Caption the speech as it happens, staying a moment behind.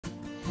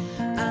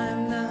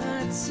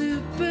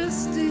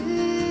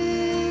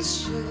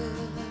superstitious.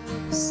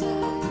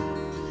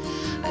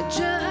 I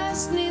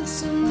just need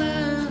some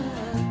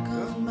luck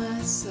on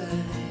my side.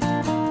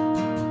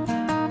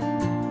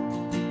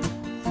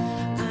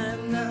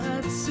 I'm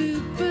not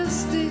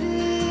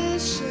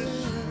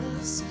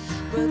superstitious,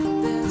 but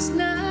there's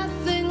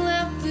nothing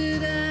left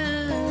that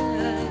I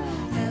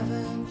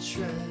haven't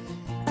tried.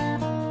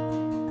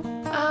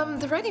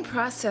 The writing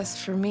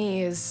process for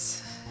me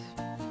is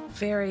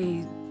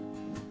very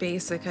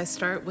basic. I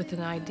start with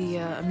an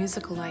idea, a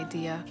musical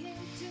idea,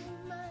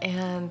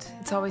 and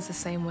it's always the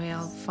same way.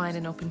 I'll find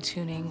an open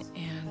tuning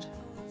and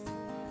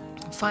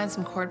find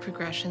some chord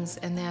progressions,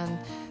 and then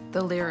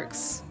the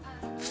lyrics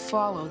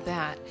follow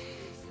that.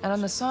 And on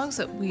the songs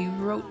that we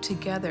wrote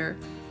together,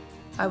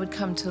 I would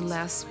come to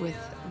Les with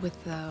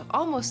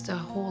almost a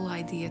whole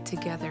idea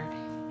together,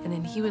 and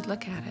then he would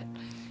look at it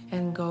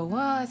and go,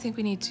 well, I think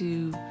we need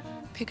to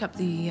pick up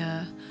the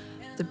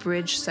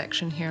bridge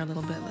section here a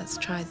little bit. Let's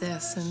try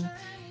this,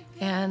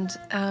 and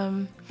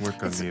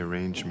work on the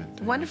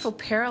arrangement. Wonderful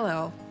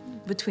parallel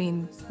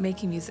between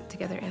making music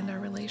together and our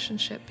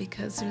relationship,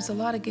 because there's a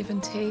lot of give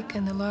and take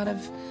and a lot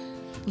of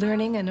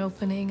learning and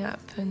opening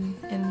up and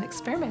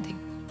experimenting.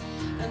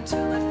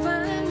 Until I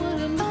find what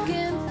I'm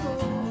looking for,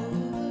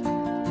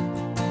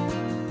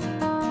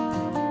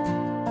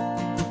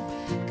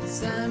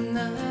 'cause I'm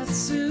not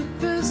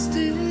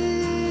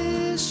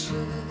superstitious.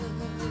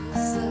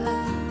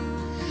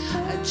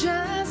 I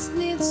just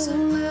need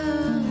some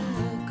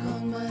luck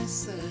on my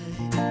side.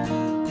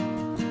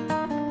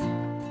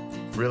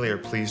 Really are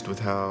pleased with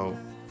how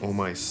Oh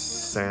My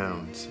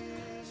sounds.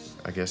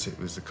 I guess it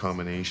was a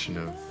combination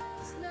of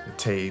the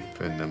tape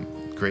and the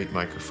great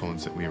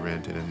microphones that we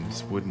rented in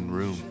this wooden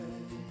room.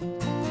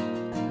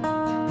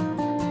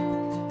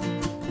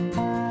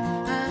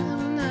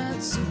 I'm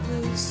not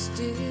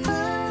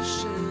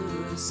superstitious,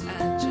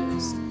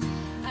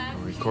 I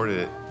recorded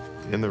it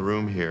in the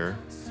room here.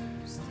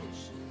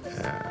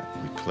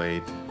 We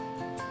played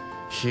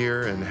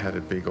here and had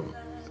a big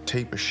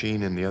tape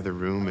machine in the other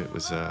room. It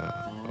was a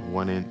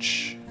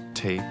 1-inch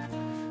tape,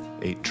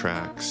 8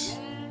 tracks.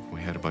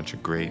 We had a bunch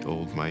of great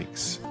old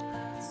mics.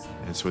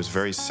 And so it was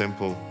very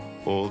simple,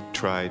 old,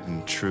 tried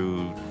and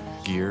true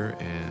gear.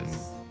 And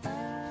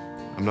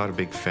I'm not a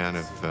big fan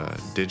of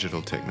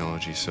digital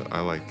technology, so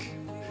I like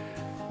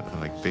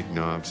big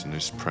knobs and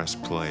just press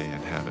play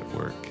and have it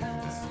work.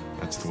 And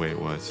that's the way it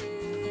was.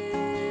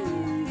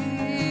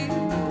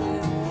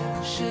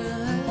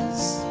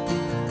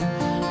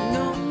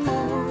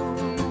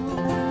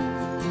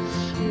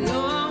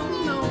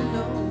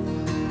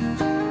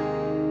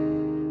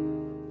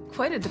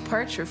 Quite a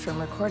departure from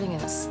recording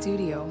in a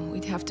studio.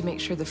 We'd have to make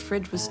sure the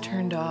fridge was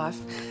turned off,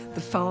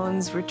 the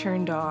phones were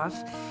turned off,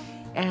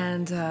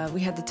 and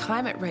we had to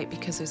time it right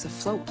because there's a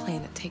float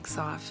plane that takes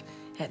off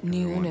at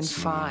noon and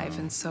 5,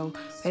 and so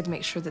we had to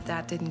make sure that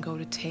that didn't go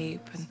to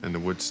tape. And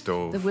the wood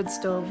stove. The wood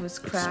stove was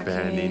cracking.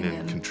 Expanding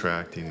and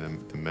contracting the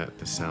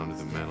sound of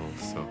the metal,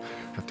 so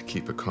have to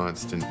keep a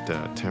constant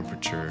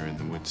temperature in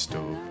the wood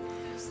stove.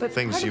 But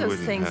things part you of those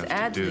wouldn't things have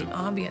add to to do. the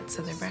ambience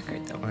of the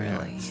record, though, Oh, really.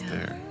 yeah, it's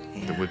there.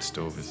 Yeah. The wood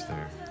stove is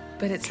there.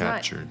 But it's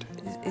captured.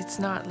 It's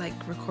not like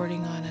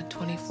recording on a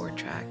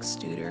 24-track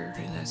Studer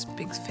in a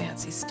big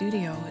fancy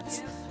studio.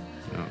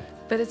 No.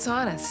 But it's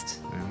honest.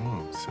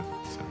 Oh, so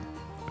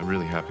I'm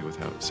really happy with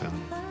how it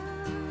sounded.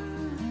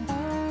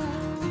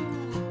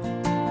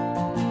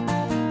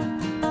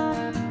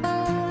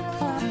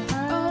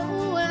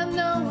 Oh, I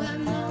know.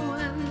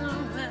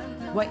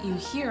 What you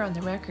hear on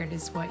the record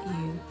is what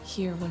you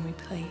hear when we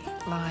play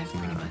live,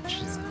 pretty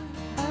much. Yeah.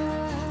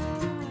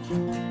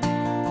 So.